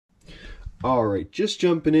Alright, just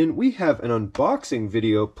jumping in, we have an unboxing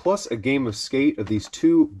video plus a game of skate of these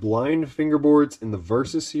two blind fingerboards in the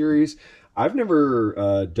Versus series. I've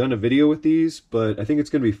never done a video with these, but I think it's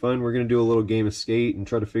going to be fun. We're going to do a little game of skate and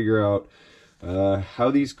try to figure out how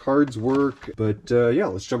these cards work. But yeah,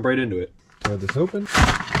 let's jump right into it. Tear this open.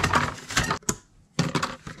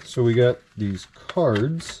 So we got these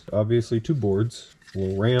cards, obviously two boards, a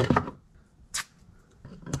little ramp.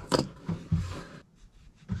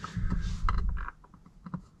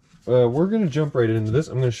 We're going to jump right into this.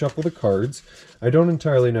 I'm going to shuffle the cards. I don't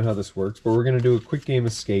entirely know how this works, but we're going to do a quick game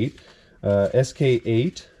of skate.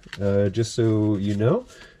 SK8, just so you know.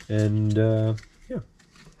 And yeah,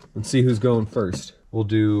 let's see who's going first. We'll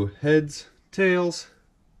do heads, tails.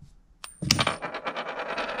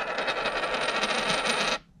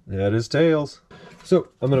 That is tails. So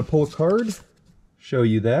I'm going to pull a card, show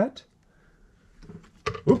you that.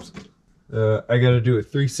 Oops. I got to do a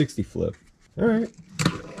 360 flip. All right.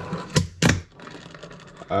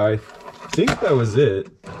 I think that was it.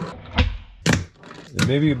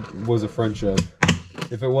 Maybe it was a front shove.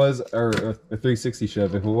 If it was, or a 360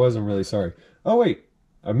 shove. If it was, I'm really sorry. Oh wait,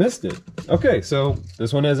 I missed it. Okay, so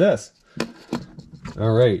this one has S.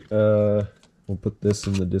 All right, we'll put this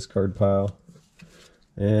in the discard pile.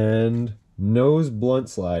 And nose blunt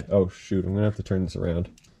slide. Oh shoot, I'm gonna have to turn this around.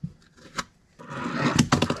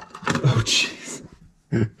 Oh jeez.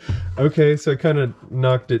 Okay, so I kind of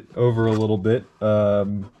knocked it over a little bit,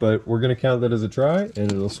 but we're going to count that as a try,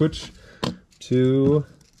 and it'll switch to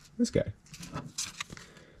this guy.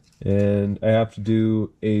 And I have to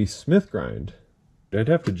do a Smith grind. I'd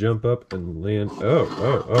have to jump up and land.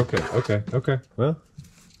 Oh, okay. Well,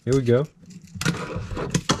 here we go.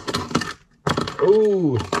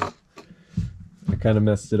 Oh, I kind of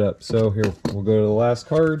messed it up. So here, we'll go to the last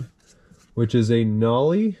card, which is a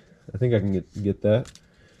nollie. I think I can get that.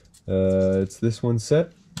 It's this one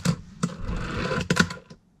set.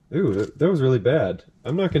 Ooh, that was really bad.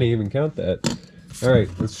 I'm not going to even count that. Alright,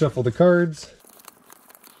 let's shuffle the cards.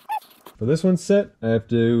 For this one set, I have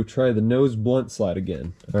to try the nose blunt slide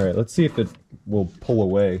again. Alright, let's see if it will pull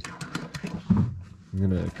away. I'm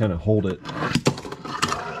going to kind of hold it.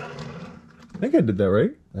 I think I did that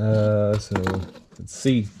right. So, let's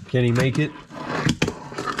see. Can he make it?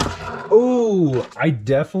 Oh, I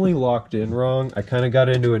definitely locked in wrong. I kind of got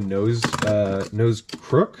into a nose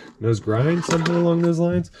crook, nose grind, something along those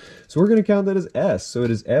lines. So we're going to count that as S. So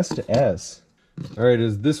it is S to S. All right,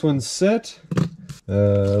 is this one set?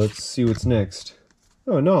 Let's see what's next.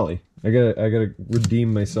 Oh, a nollie. I gotta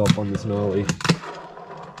redeem myself on this nollie.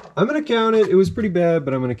 I'm going to count it. It was pretty bad,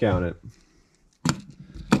 but I'm going to count it.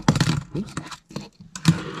 Oops.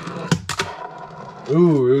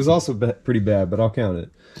 Ooh, it was also pretty bad, but I'll count it.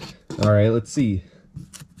 All right, let's see.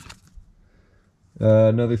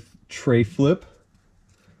 Another tray flip.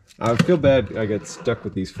 I feel bad I got stuck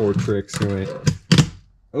with these 4 tricks. Anyway.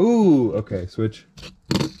 Ooh, okay, switch.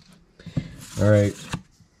 All right.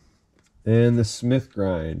 And the Smith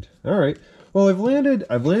grind. All right. Well, I've landed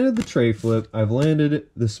the tray flip. I've landed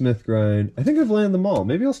the Smith grind. I think I've landed them all.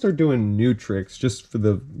 Maybe I'll start doing new tricks just for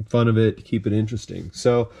the fun of it, to keep it interesting.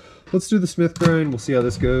 So let's do the Smith grind. We'll see how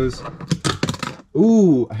this goes.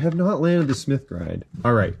 Ooh, I have not landed the Smith grind.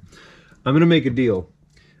 All right, I'm going to make a deal.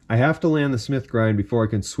 I have to land the Smith grind before I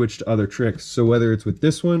can switch to other tricks. So whether it's with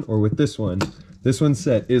this one or with this one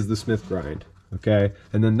set is the Smith grind, okay?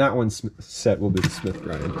 And then that one's set will be the Smith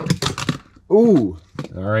grind. Ooh,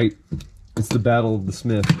 all right. It's the battle of the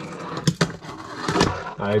Smith.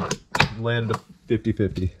 I landed a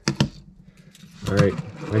 50-50. All right,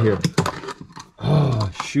 right here.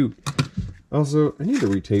 Oh, shoot. Also, I need to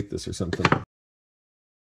retape this or something.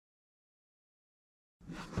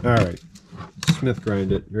 Alright, Smith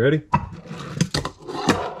grind it. You ready?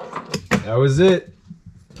 That was it.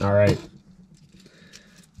 Alright.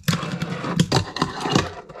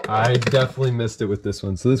 I definitely missed it with this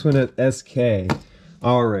one. So this one had SK.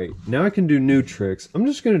 Alright, now I can do new tricks. I'm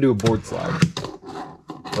just going to do a board slide.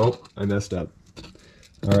 Oh, I messed up.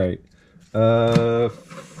 Alright.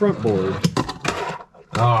 Front board.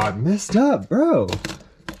 Oh, I messed up, bro.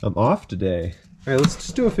 I'm off today. Alright, let's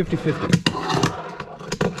just do a 50-50.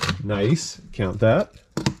 Nice. Count that.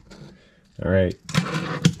 All right.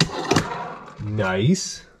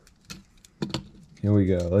 Nice. Here we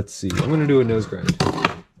go. Let's see. I'm going to do a nose grind.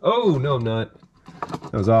 Oh, no, I'm not.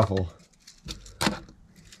 That was awful.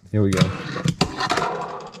 Here we go.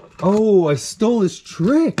 Oh, I stole his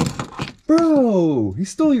trick. Bro, he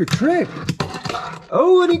stole your trick.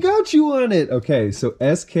 Oh, and he got you on it. Okay, so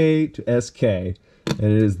SK to SK. And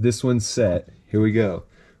it is this one set. Here we go.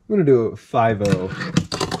 I'm going to do a 5-0.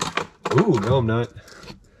 Ooh, no, I'm not.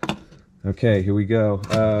 Okay, here we go.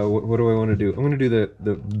 What do I want to do? I'm going to do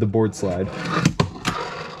the board slide.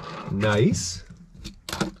 Nice.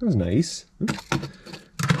 That was nice. Oops.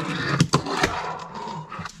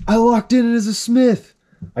 I locked in as a Smith.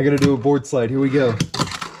 I got to do a board slide. Here we go.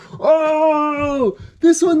 Oh!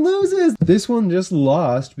 This one loses! This one just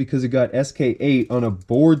lost because it got SK8 on a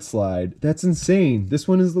board slide. That's insane. This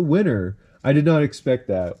one is the winner. I did not expect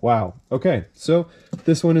that. Wow. Okay, so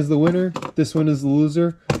this one is the winner. This one is the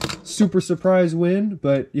loser. Super surprise win,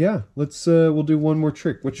 but yeah, let's we'll do one more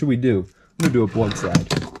trick. What should we do? I'm gonna do a blood slide.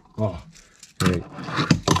 Oh, great.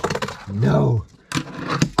 No.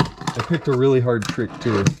 I picked a really hard trick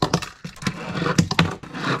too.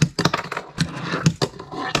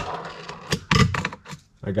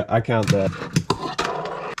 I count that.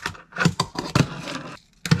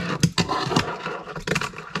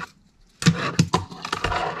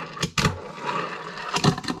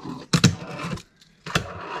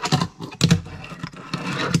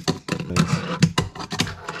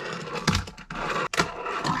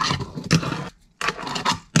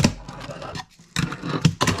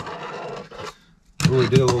 Oh, we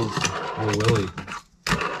did a little willy.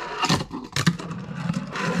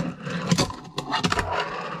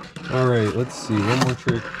 All right, let's see. One more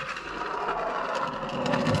trick.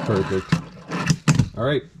 That's perfect. All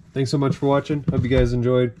right. Thanks so much for watching. Hope you guys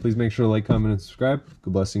enjoyed. Please make sure to like, comment, and subscribe.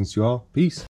 Good blessings to you all. Peace.